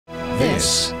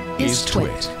This is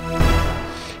TWiT.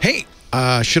 Hey,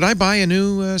 should I buy a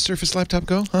new Surface Laptop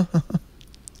Go? Huh?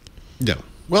 No.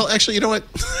 Well, actually, you know what?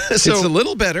 It's a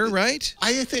little better, right?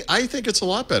 I think it's a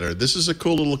lot better. This is a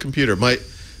cool little computer. My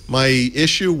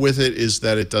issue with it is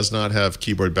that it does not have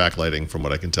keyboard backlighting, from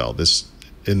what I can tell. This,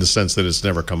 in the sense that it's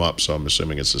never come up, so I'm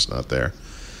assuming it's just not there.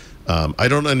 I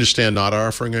don't understand not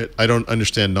offering it. I don't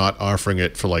understand not offering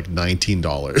it for like $19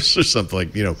 or something,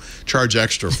 like, you know, charge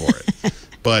extra for it.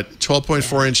 But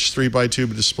 12.4-inch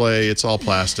 3x2 display, it's all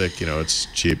plastic, you know, it's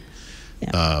cheap.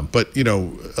 Yeah. But, you know,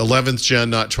 11th gen,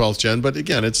 not 12th gen, but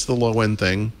again, it's the low-end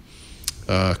thing.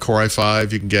 Core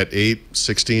i5, you can get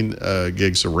 16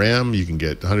 gigs of RAM. You can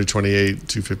get 128,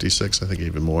 256, I think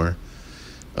even more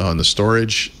on the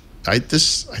storage. I think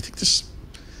this...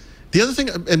 The other thing,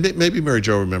 and maybe Mary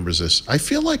Jo remembers this, I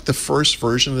feel like the first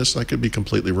version of this, and I could be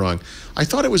completely wrong, I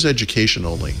thought it was education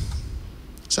only.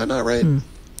 Is that not right?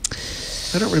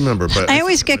 I don't remember, but I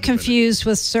always get confused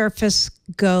with Surface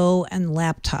Go and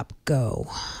Laptop Go.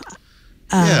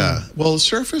 Yeah, well,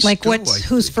 Surface like Go,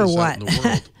 who's for what? In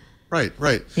the world.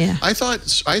 Right. Yeah. I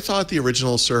thought the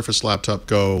original Surface Laptop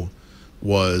Go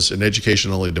was an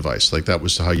education-only device. Like, that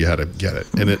was how you had to get it.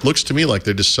 And it looks to me like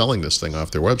they're just selling this thing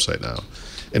off their website now.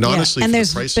 And honestly, and for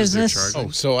there's the prices business. they're charging...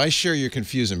 Oh, so I share your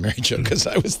confusion, Mary Jo, because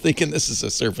I was thinking this is a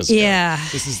Surface Go. Yeah.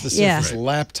 This is the Surface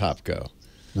Laptop Go.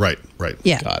 Right.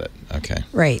 Yeah. Got it. Okay.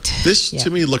 Right. This, to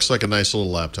me, looks like a nice little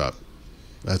laptop.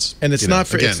 And it's not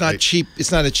it's not cheap.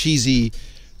 It's not a cheesy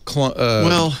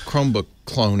Chromebook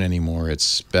clone anymore.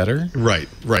 It's better. Right.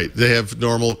 They have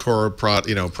normal core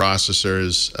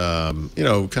processors.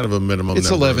 Kind of a minimum.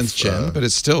 It's number 11th gen, but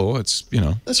it's still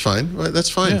That's fine. That's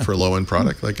fine for a low end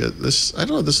product like this. I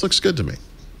don't know. This looks good to me.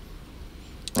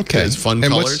 Okay. It's fun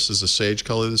colors. There's a sage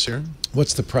color this year.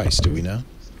 What's the price? Do we know?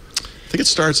 I think it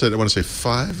starts at, I want to say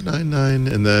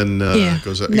 $599, and then it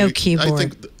goes up. No keyboard. I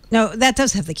think no, that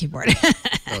does have the keyboard.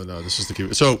 Oh no, this is the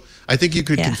keyboard. So I think you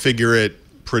could configure it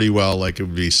pretty well. Like, it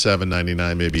would be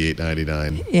 $799, maybe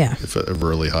 $899. Yeah, if a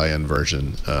really high end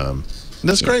version. And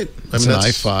that's great. It's an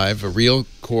i5, a real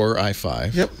core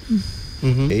i5. Yep.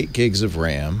 8 gigs of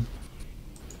RAM.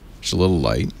 It's a little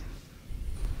light.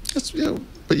 That's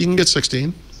but you can get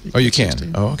 16. You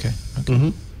can. Oh, okay.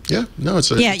 Yeah, no,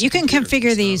 it's a you can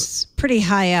configure these pretty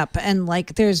high up, and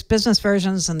like there's business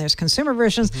versions and there's consumer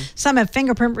versions. Some have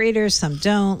fingerprint readers, some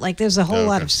don't. Like, there's a whole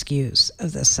lot of SKUs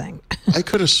of this thing. I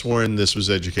could have sworn this was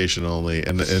education only,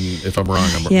 and if I'm wrong,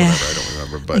 whatever, I don't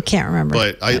remember. But I can't remember.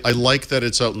 But I like that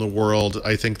it's out in the world.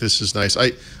 I think this is nice.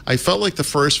 I felt like the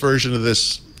first version of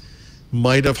this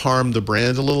might have harmed the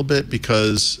brand a little bit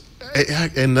because,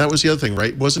 and that was the other thing,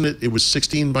 right? Wasn't it? It was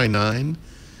 16 by 9.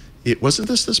 It wasn't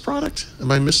this product?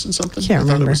 Am I missing something? I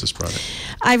thought it was this product.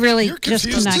 I really just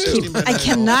cannot too. I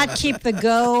cannot keep the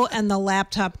Go and the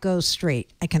Laptop Go straight.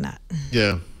 I cannot.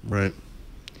 Yeah, right.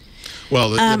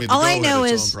 Well, the all Go I know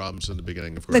had its is own problems in the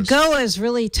beginning, of course. The Go is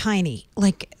really tiny,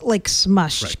 like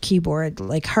smushed keyboard,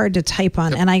 like hard to type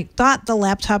on. And I thought the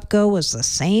Laptop Go was the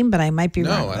same, but I might be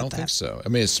wrong. No, I don't think so. I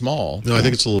mean, it's small. No, I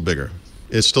think it's a little bigger.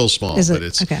 It's still small, but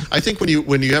it's. Okay. I think when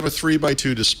you have a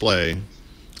 3x2 display.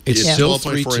 It's still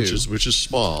 12.4 inches, which is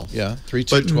small. Yeah,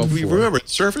 3.2. But remember,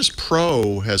 Surface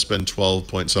Pro has been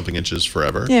 12-point-something inches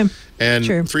forever. Yeah, and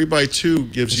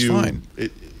 3x2 gives you,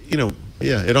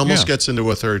 it almost gets into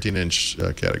a 13-inch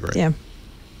category. Yeah.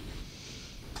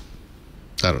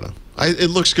 I don't know.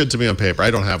 It looks good to me on paper. I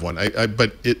don't have one.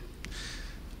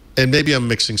 And maybe I'm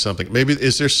mixing something. Maybe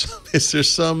is there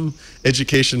some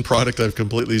education product I've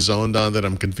completely zoned on that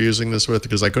I'm confusing this with?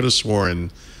 Because I could have sworn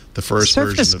the first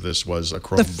version of this was a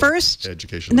Chromebook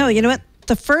education. No, you know what?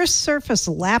 The first Surface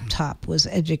laptop was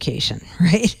education,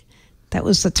 right? That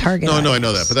was the target. No, I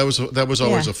know that, but that was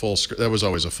always a full. That was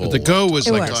always a full. But the Go was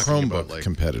like a Chromebook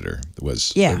competitor.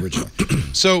 Was original.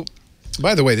 So,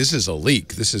 by the way, this is a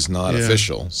leak. This is not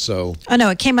official. So. Oh no,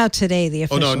 it came out today. The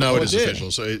official. Oh no, it is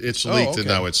official. So it's leaked, and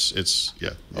now it's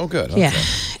Oh good. Okay. Yeah,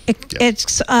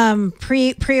 it's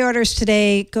pre-orders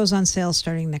today. Goes on sale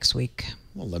starting next week.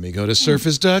 Well, let me go to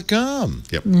surface.com.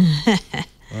 Yep.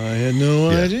 I had no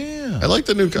idea. I like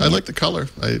the new. I like the color.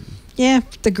 The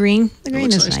green. The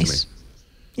green is nice.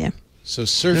 Yeah. So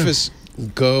Surface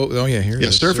Go. Oh yeah, here it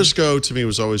is. Surface Go to me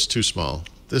was always too small.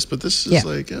 This is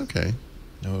like okay.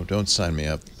 No, don't sign me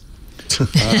up.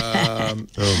 Microsoft.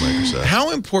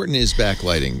 How important is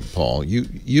backlighting, Paul?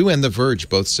 You and The Verge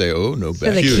both say, oh, no backlight.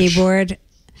 For the keyboard.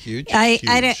 Huge.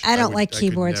 I don't like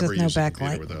keyboards with no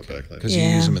backlight. Because you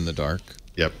use them in the dark.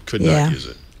 Yep, could not use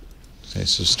it. Okay,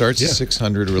 so starts at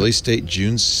 600. Release date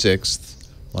June 6th,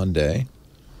 Monday.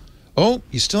 Oh,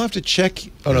 you still have to check.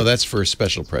 Oh no, that's for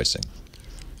special pricing.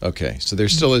 Okay, so there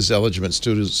still is eligible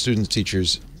students,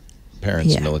 teachers,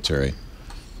 parents, military.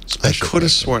 I could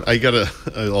have sworn. I gotta.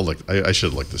 I'll look. I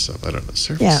should look this up. I don't know.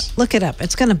 Surface. Yeah, look it up.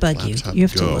 It's going to bug you. You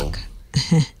have to look.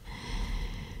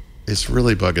 It's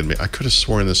really bugging me. I could have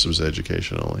sworn this was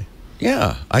education only.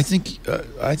 Yeah, I think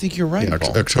you're right. Yeah,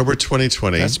 October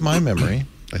 2020. That's my memory.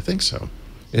 I think so.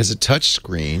 It has a touch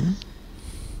screen.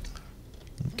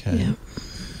 Okay. Yeah.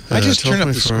 I just turn up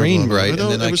the screen right,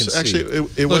 no, and then I can actually,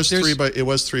 see. It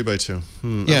was 3 by 2.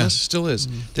 Yeah, it still is.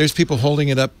 There's people holding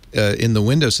it up in the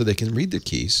window so they can read the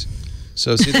keys.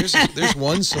 So see, there's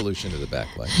one solution to the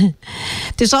backlight.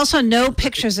 There's also no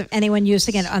pictures of anyone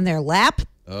using it on their lap.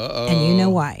 And you know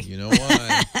why. You know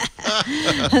why.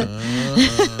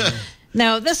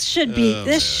 No, this should be.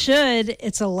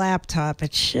 It's a laptop.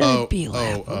 It should be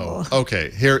laptop.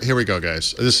 Okay, here we go,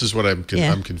 guys. This is what I'm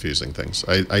confusing things.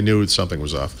 I knew something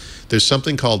was off. There's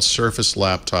something called Surface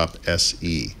Laptop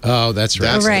SE. Oh, that's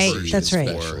right. That's right.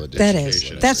 That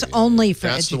is. That's only for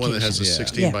education. That's the one that has a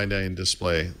 16 by 9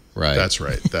 display. Right. That's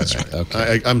right. That's right.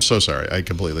 Okay. I'm so sorry. I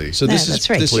completely. So this has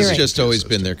just always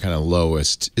been their kind of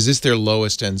lowest. Is this their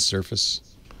lowest end Surface?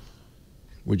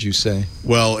 Would you say?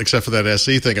 Well, except for that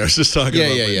SE thing I was just talking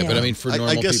about. Yeah. But I mean, for normal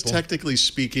people, I guess technically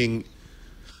speaking,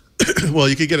 well,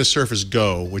 you could get a Surface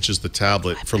Go, which is the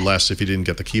tablet, for less if you didn't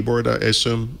get the keyboard. I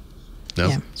assume.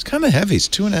 No, it's kind of heavy. It's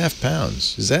 2.5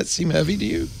 pounds. Does that seem heavy to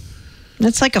you?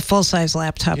 That's like a full-size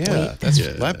laptop weight. That's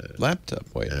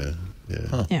laptop weight.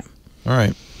 Yeah. All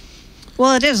right.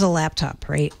 Well, it is a laptop,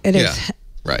 right? It is.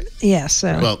 Right. Yeah.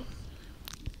 So. Well.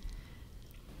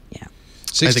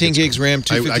 16 gigs RAM,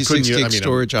 256 gig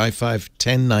storage, i5,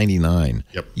 1099.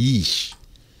 Yep. Yeesh.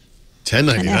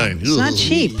 1099. It's not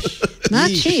cheap. Not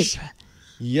cheap.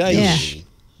 Yikes.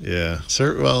 Yeah.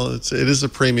 So, well, it is a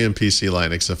premium PC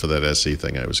line, except for that SE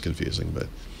thing I was confusing, but.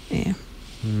 Yeah.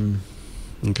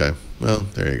 Okay. Well,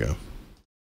 there you go.